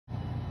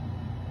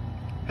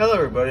Hello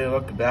everybody and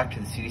welcome back to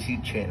the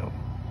CDC channel.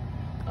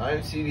 I'm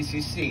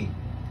CDCC,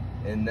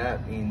 and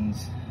that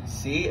means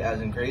C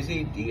as in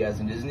crazy, D as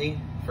in Disney,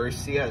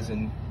 first C as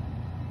in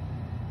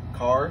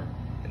car,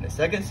 and the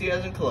second C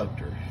as in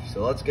collector.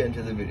 So let's get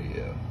into the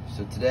video.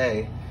 So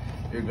today,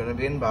 we're going to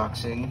be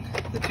unboxing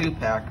the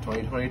 2-pack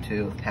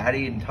 2022 of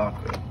Patty and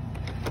Taco.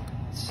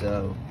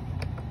 So,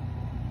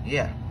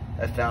 yeah,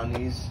 I found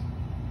these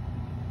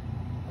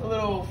a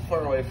little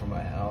far away from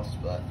my house,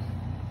 but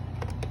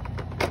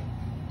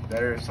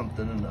better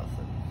something than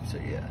nothing. So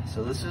yeah,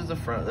 so this is the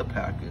front of the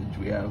package.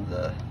 We have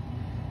the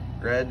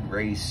red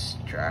race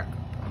track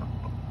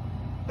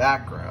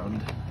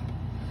background.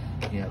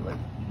 Yeah, like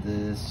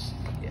this,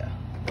 yeah,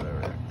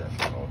 whatever that's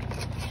called.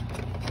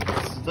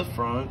 This is the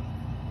front.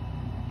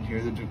 And here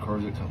are the two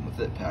cars that come with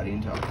it, Patty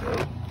and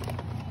Taco.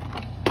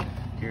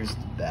 Here's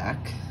the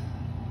back,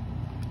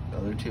 the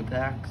other 2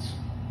 packs.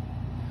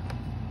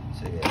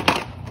 So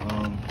yeah,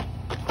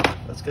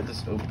 let's get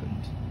this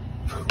opened.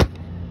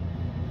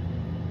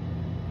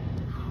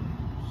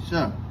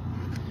 So,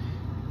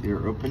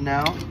 they're open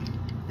now,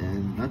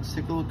 and let's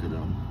take a look at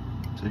them.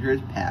 So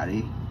here's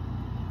Patty,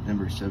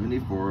 number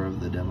 74 of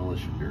the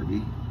Demolition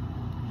Derby.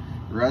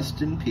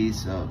 Rest in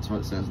peace, that's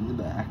what it says in the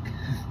back.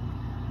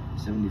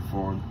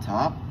 74 on the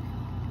top.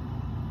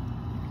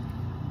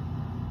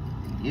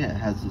 And yeah, it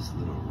has this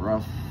little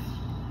rough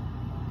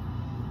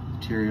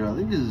material. I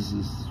think this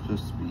is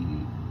supposed to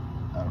be,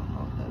 I don't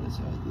know what that is.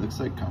 It looks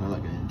like kind of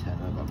like an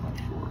antenna, but I'm not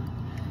sure.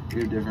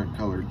 Here are different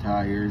colored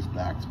tires,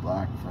 back's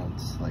black,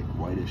 front's like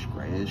whitish,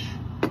 grayish.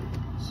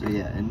 So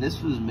yeah, and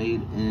this was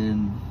made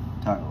in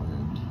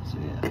Thailand. So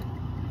yeah.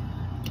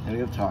 And we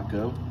have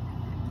Taco.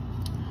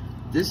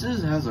 This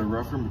has a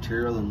rougher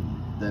material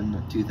than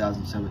the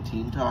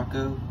 2017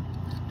 Taco.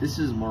 This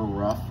is more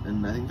rough,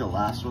 and I think the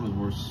last one was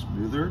more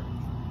smoother.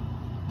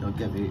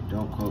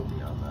 Don't quote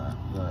me on that,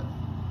 but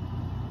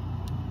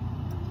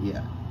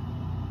yeah.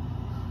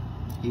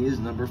 He is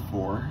number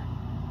 4.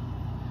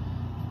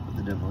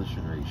 The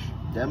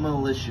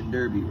Demolition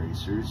Derby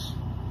racers.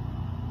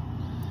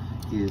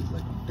 He is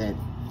like a bed,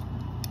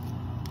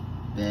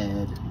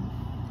 and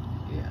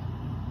yeah,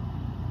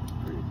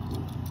 pretty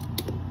cool.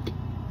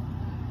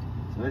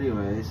 So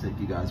anyways, thank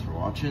you guys for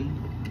watching.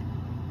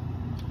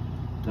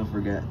 Don't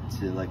forget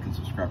to like and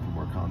subscribe for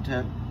more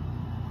content.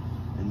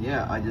 And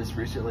yeah, I just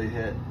recently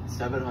hit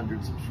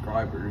 700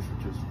 subscribers,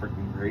 which is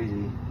freaking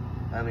crazy.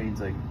 That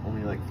means like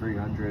only like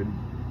 300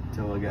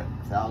 until I get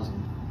 1,000.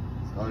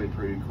 So that'll be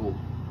pretty cool.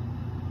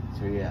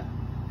 So yeah,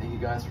 thank you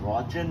guys for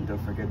watching. Don't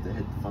forget to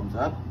hit the thumbs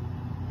up,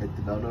 hit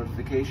the bell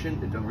notification,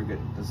 and don't forget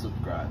to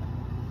subscribe.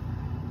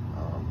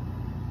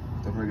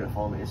 Don't forget to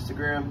follow my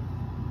Instagram.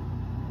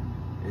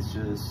 It's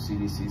just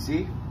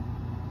CDCC.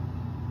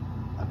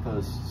 I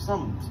post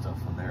some stuff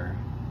on there.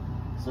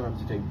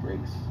 Sometimes you take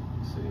breaks.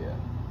 So yeah,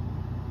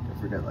 don't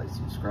forget to like,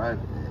 subscribe,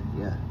 and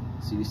yeah,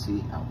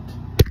 CDC out.